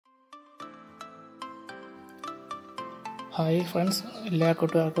Hi friends, എല്ലാ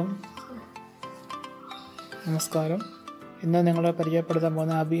കൂട്ടുകാർക്കും നമസ്കാരം. ഇന്ന് നിങ്ങളെ പരിചയപ്പെടുത്താൻ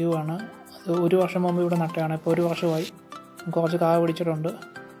പോകുന്ന അബിയുവാണ്. അത് ഒരു വർഷം മുമ്പ് ഇവിടെ നട്ടതാണ്. ഇപ്പോൾ ഒരു വർഷമായി. കുറച്ച് കായ പിടിച്ചിട്ടുണ്ട്.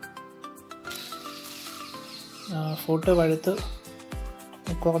 ഫ്രൂട്ട് പഴുത്ത്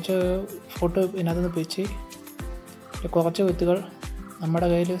കുറച്ച് ഫ്രൂട്ട് ഇതിനകത്തുനിന്ന് പിച്ചി കുറച്ച് വിത്തുകൾ നമ്മുടെ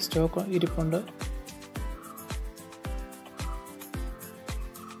കയ്യിൽ സ്റ്റോക്ക് ഇരിപ്പുണ്ട്.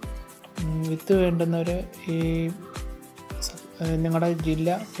 വിത്ത് വേണ്ടുന്നവർ ഈ നിങ്ങളുടെ ജില്ല,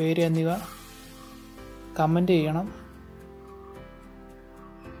 പേര് എന്നിവ കമൻറ്റ് ചെയ്യണം.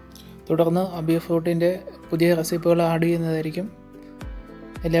 തുടർന്ന് അബി ഫ്രൂട്ടിൻ്റെ പുതിയ റെസിപ്പികൾ ആഡ് ചെയ്യുന്നതായിരിക്കും.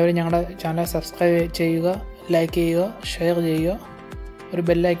 എല്ലാവരും ഞങ്ങളുടെ ചാനൽ സബ്സ്ക്രൈബ് ചെയ്യുക, ലൈക്ക് ചെയ്യുക, ഷെയർ ചെയ്യുക, ഒരു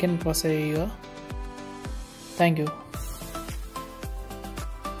ബെല്ലൈക്കൺ പ്രസ് ചെയ്യുക. Thank you.